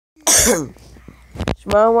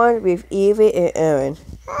Small one with Evie and Aaron.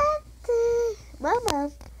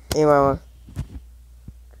 Mama. Hey, Mama.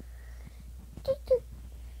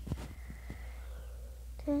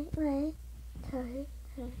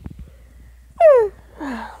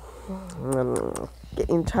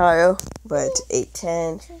 Getting tired, but it's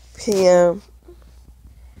 8:10 p.m.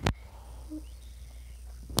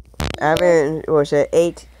 Evan was at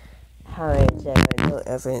 8. How is that? No,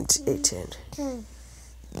 Evan's 8:10.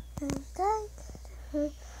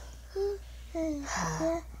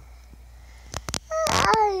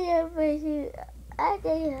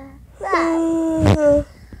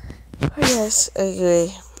 Yes, I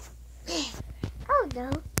agree. Oh no.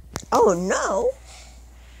 Oh no!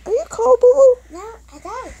 Are you cold, boo boo? No, I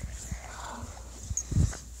don't.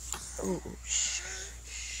 Oh, shh.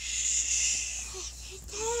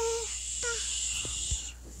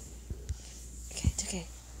 Okay, it's okay.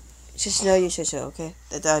 Just know you should so, okay?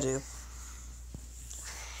 That I do.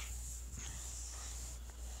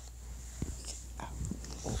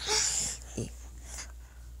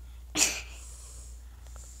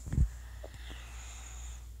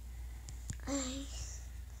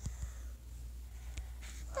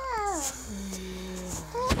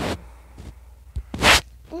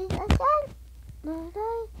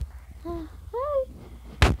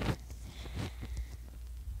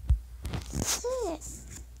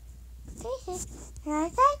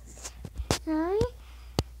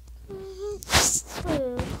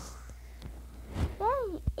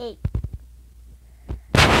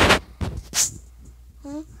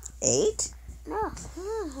 Eight? No.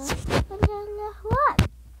 What?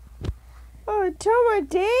 Oh, tell my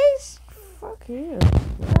days? Fuck you.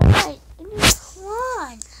 Alright, come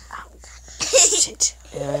on. Shit.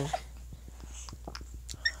 Yeah.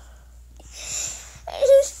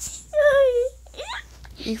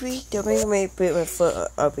 Evie, don't make me put my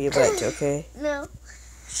foot up your butt, okay? No.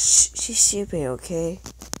 Shh, she's sleeping, okay?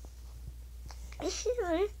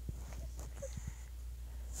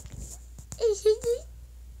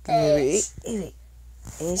 Evie,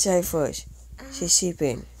 inside first. She's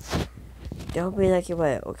sleeping. Don't be like your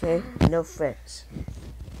butt, okay? No threats.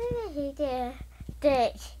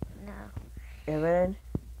 No. Evan,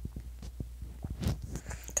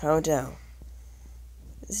 calm down.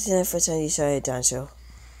 This isn't the first time you saw it done so.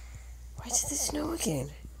 Why did it snow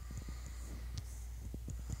again?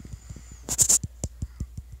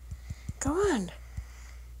 Go on.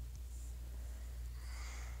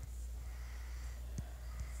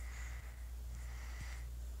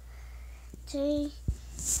 Three.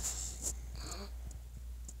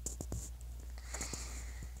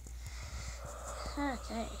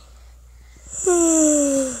 Okay.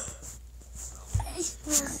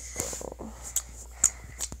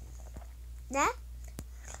 That?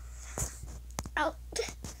 Oh.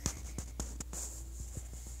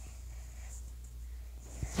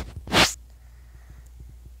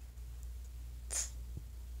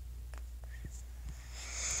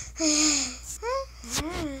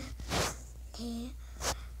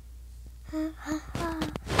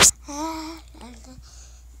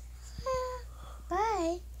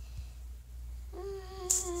 Bye.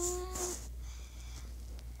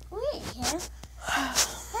 Wait here.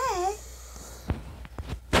 Hey.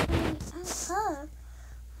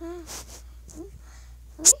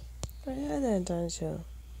 Why are they done so?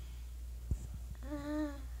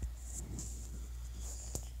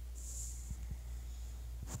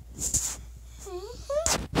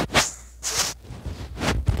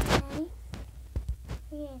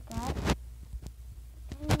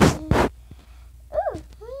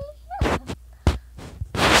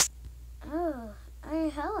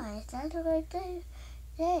 That's a good day.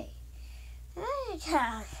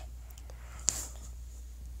 Anytime.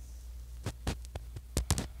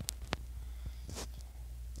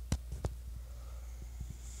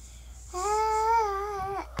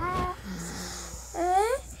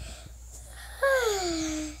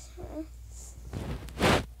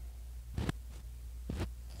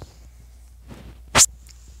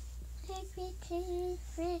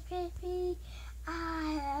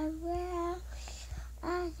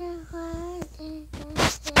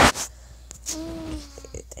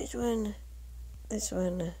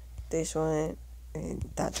 This one, and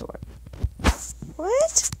that one.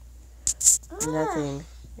 What? Nothing.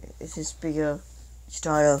 It's just bigger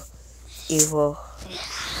style, evil.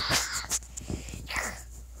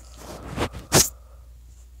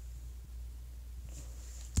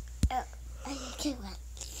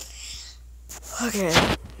 Okay.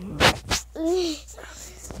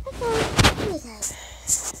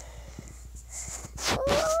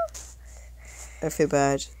 I feel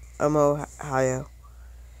bad. I'm Ohio.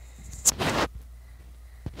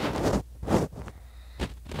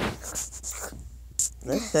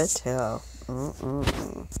 That's the tail.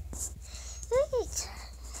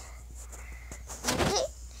 Okay.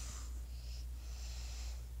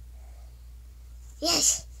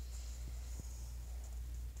 Yes.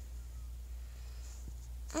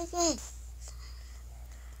 Okay.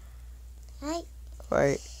 Right.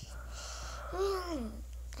 Right.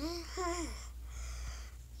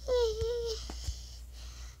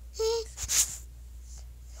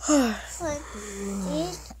 One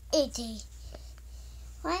is 80.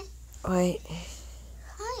 One. Wait.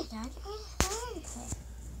 Hi, Dad.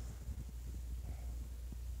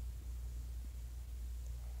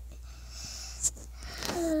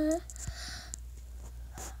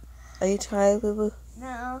 Are you tired, Boo Boo?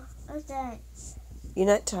 No, I'm done. You're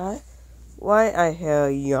not tired? Why I hear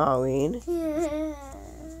yawning?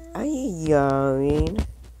 Are you yawning?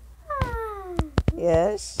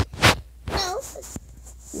 Yes? No.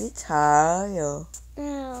 You tired?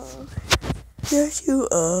 No. Yes, you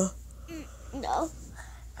are. No.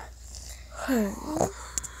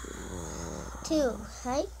 Two,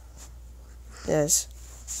 right? Yes.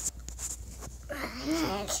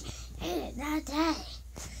 Not that.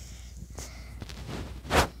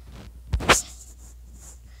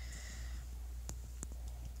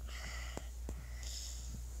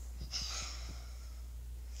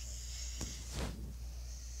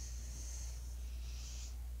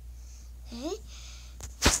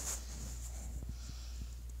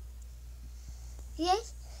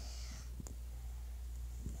 Yes.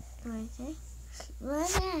 Okay.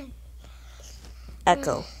 One.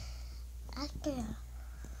 Echo. Echo.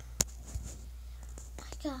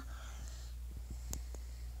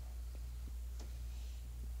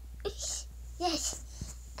 Yes.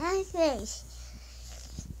 And face.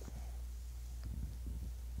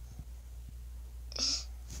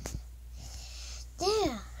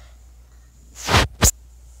 There.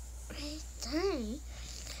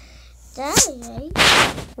 Daddy, right?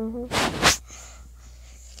 Mm-hmm.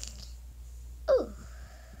 Ooh.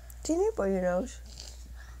 Do you need by your nose?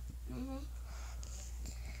 Mm-hmm.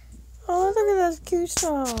 Oh, look at that cute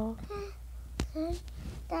star.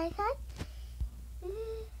 Daddy,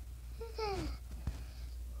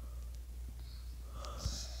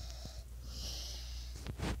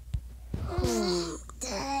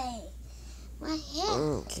 Daddy, my hair.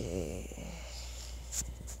 Okay.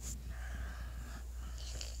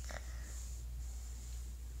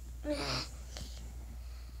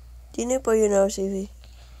 Do you need by your nose, Evie?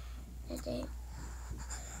 Okay.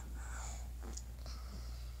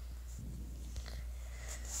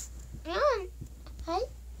 Hey.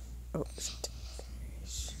 Oh,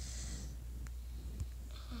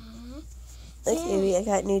 look, Evie, I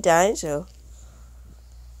got a new dinosaur.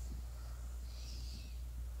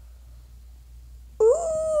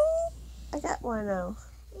 Ooh, I got one now.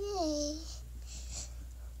 Yay.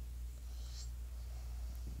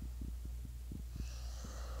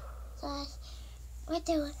 Dad, what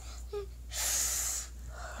do I?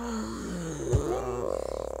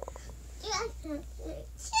 Yeah.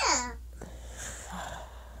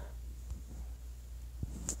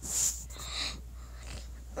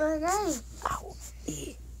 Daddy, Ow.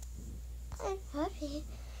 E. I'm happy.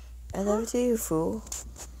 I love it, you fool.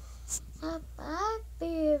 I'm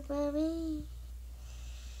happy, mommy.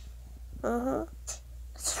 Uh-huh.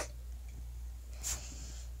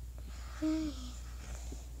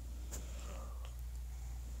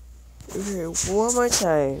 Okay, one more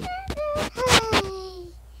time.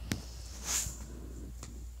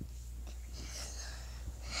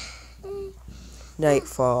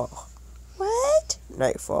 Nightfall. What?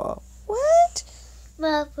 Nightfall. What?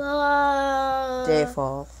 Papa.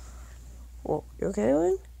 Dayfall. Oh, you okay,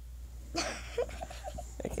 one?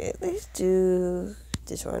 Okay, let's do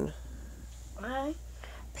this one. What?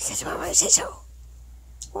 Because Mama said so.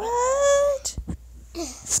 What? Who did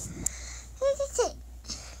it?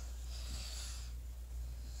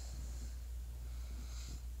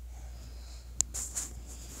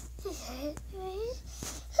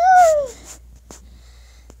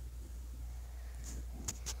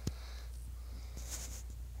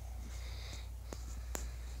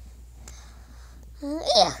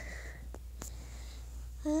 Yeah.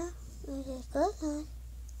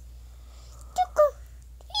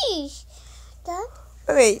 Dad?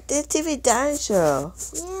 Wait, the TV dinosaur.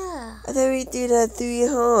 Yeah. I thought we do that through your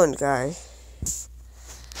horn, guy.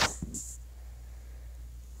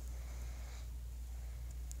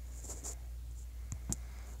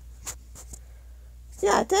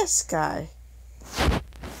 Yeah, this guy.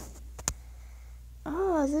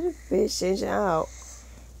 Oh, little fish change out.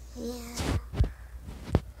 Yeah.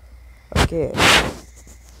 Okay.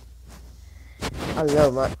 I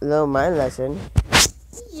love my lesson.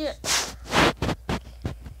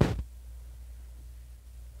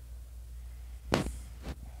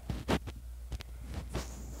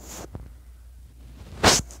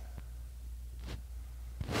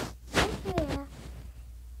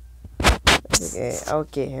 Okay, I'll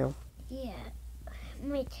get him. Yeah,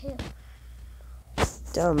 me too.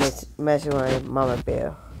 Don't mess with my mama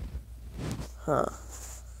bear. Huh.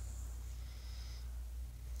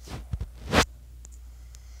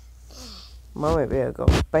 Mama bear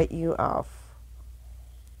gonna bite you off.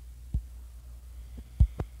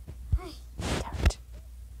 Hey. Damn it.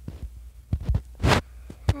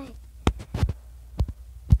 Hey.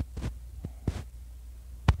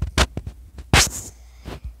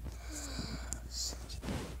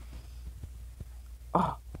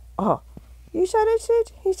 Oh, you saw that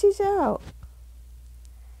shit? He sees it out.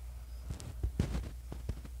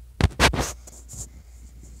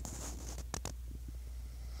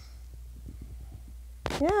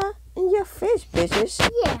 Yeah, in your face, bitches.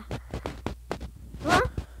 Yeah. Huh?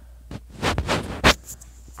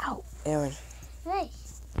 Ow, Aaron. Hey.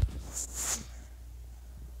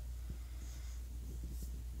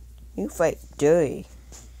 You fight dirty.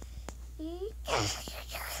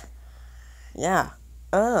 Yeah.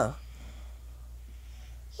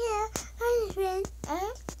 Yeah, I just ran.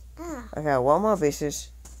 I got one more bitches.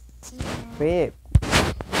 Yeah. Rip.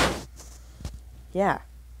 Yeah.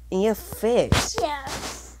 In your face. Yeah.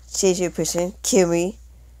 Chase your person. Kill me.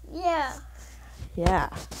 Yeah. Yeah.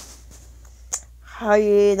 How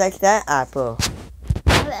you like that apple?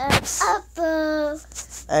 Apple.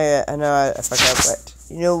 I know I forgot, but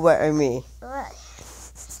you know what I mean. What?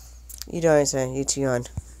 You don't understand. You're too young.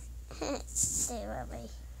 Stay with me.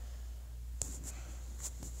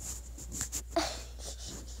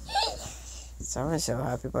 Someone's so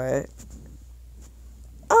happy about it.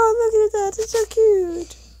 Oh, look at that. It's so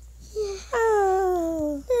cute. Yeah.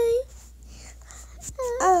 Oh.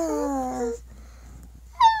 Oh.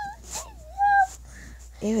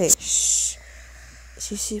 Anyway, shh.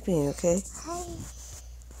 She's sleeping, okay? Hey.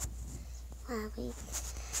 Mommy.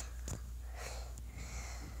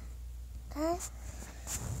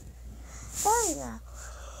 There you go.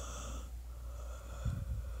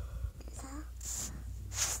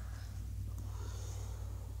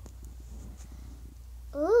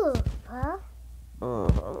 Ooh, huh?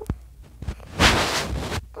 Uh-huh.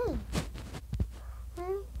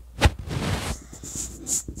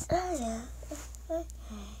 Oh, yeah. Okay.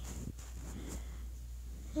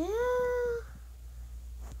 Yeah.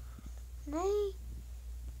 Nay.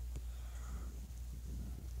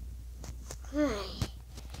 Nay.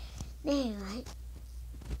 Nay, right?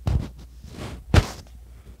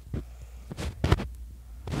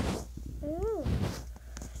 Ooh.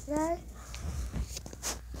 That.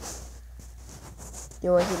 You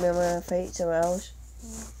want to see me on my face somewhere else?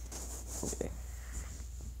 Okay.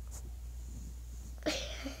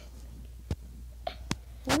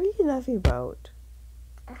 What are you laughing about?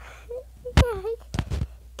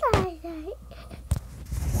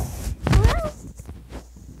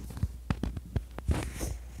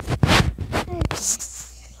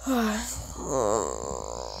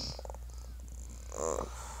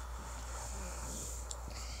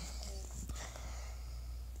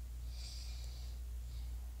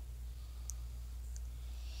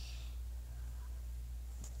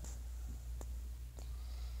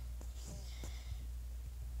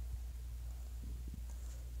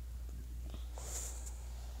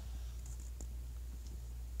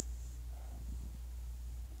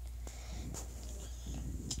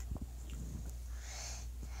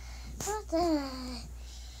 What the?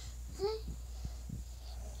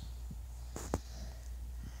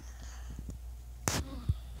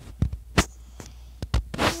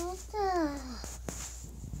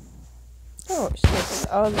 Oh, shit. It's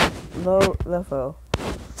all low level.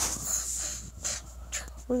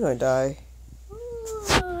 We're gonna die.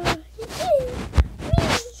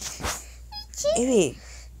 Evie.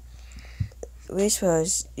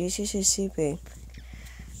 Whispers. You see she's sleeping.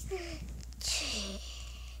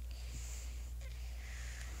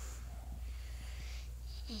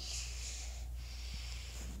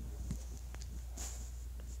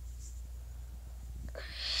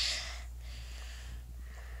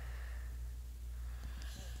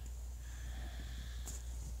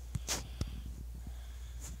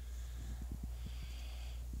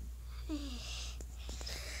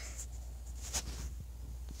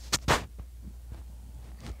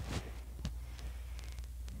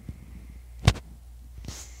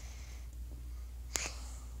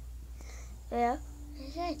 Yeah,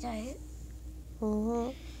 is that tight?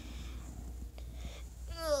 Mm-hmm.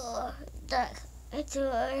 Oh, that it's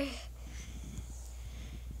hard.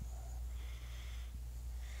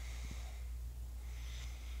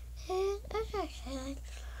 And that's actually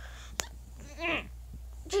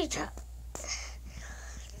Cheetah.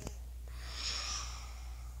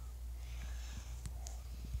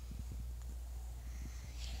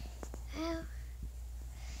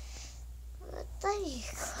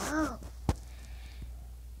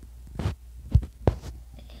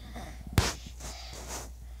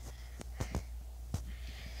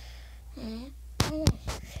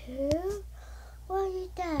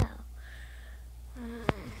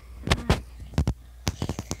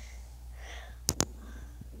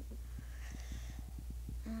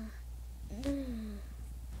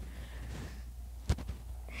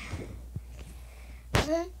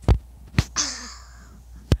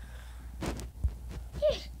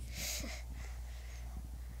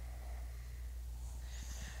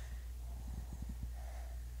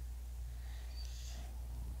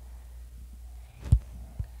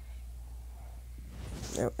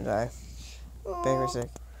 Nope, die. Big mistake.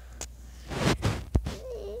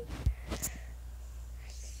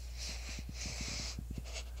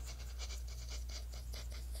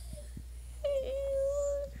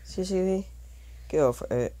 CCV, go for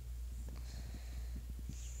it.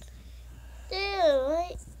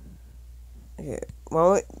 Okay,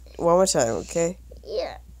 one more time, okay?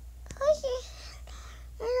 Yeah.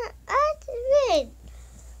 Okay. I win.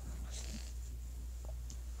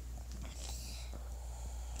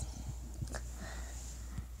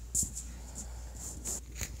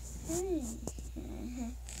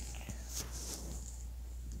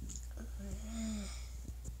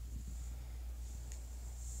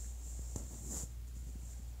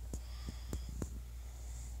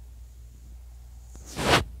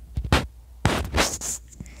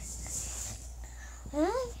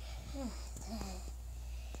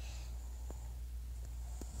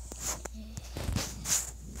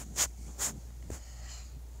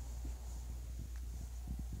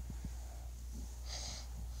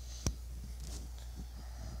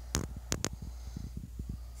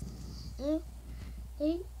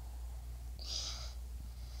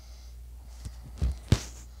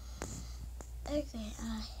 Okay,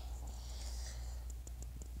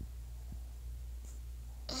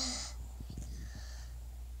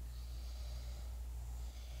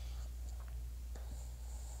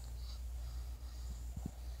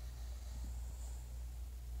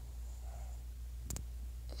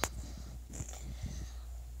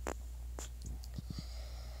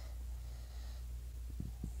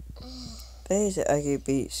 There's the Ugly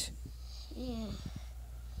Beach. yeah.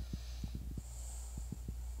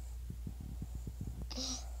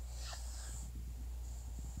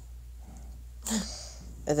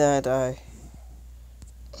 And then I die.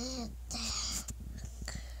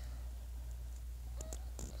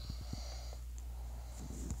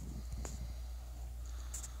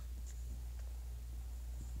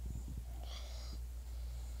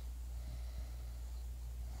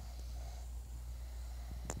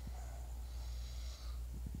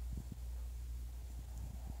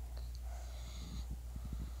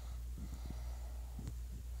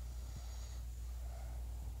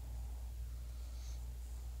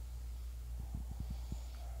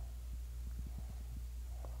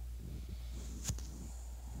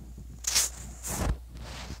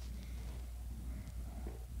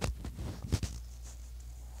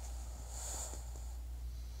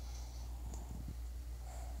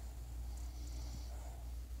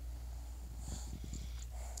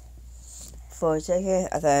 For a second,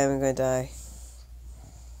 I thought I was gonna die.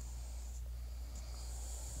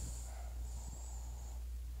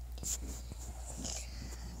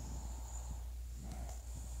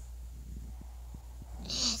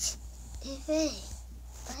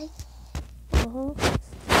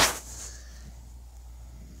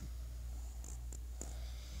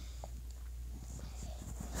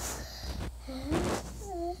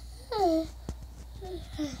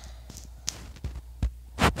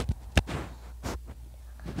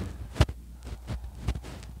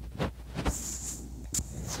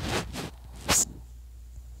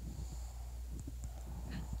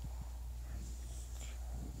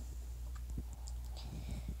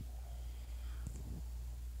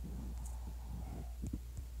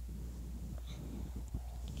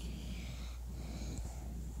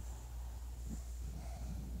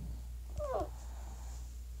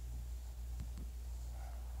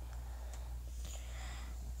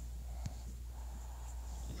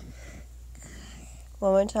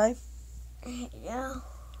 One more time? No.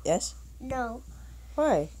 Yes? No.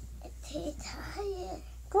 Why? I'm too tired.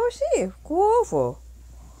 Go see. Go over.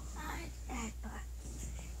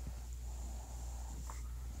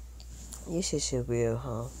 You should see real,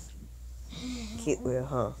 huh? Cute real,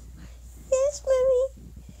 huh? Yes,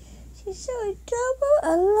 mommy. She's so adorable.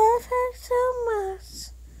 I love her so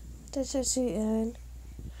much. That's so sweet, Ellen.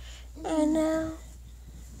 I know.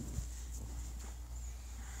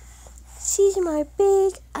 She's my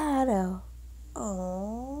big idol.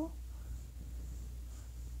 Oh.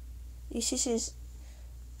 You should just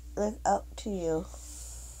look up to you.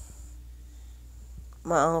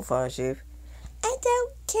 My own friendship. I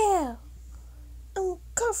don't care. I'm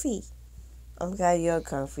comfy. I'm glad you're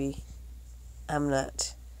comfy. I'm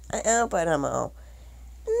not. I am, but I'm my own.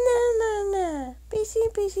 No. Busy.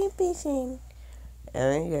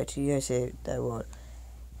 and then you say that word.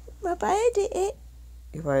 My body did it.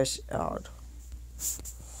 It was odd.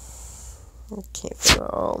 Okay,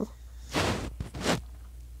 from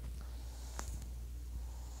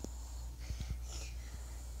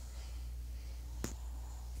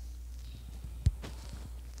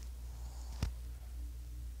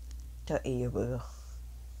don't eat your burger.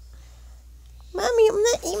 Mommy, I'm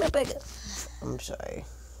not eating my burger. I'm sorry.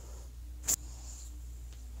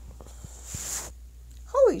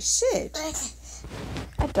 Holy shit.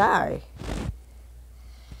 I die.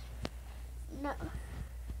 No.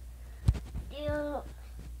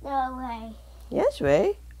 No way. Yes,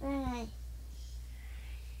 Ray. Right.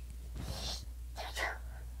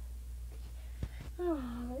 Oh,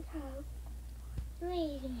 no.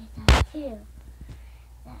 Read that too.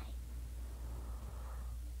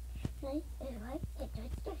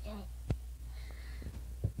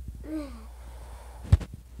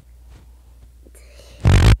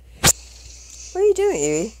 What are you doing,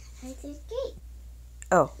 Evie? I just eat.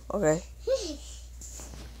 Oh, okay.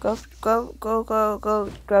 Go,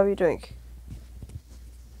 grab your drink.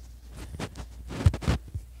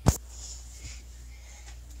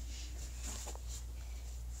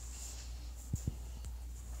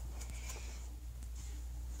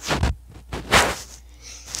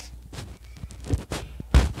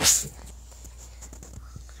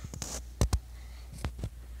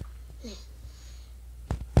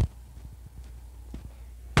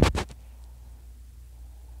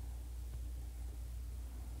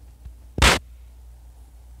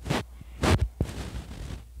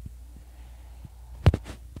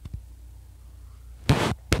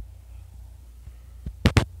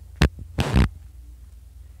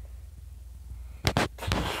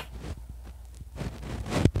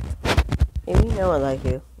 Maybe no one like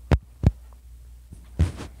you.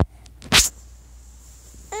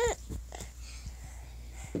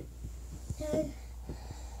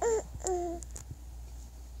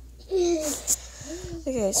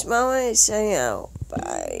 Okay, Small One is saying out.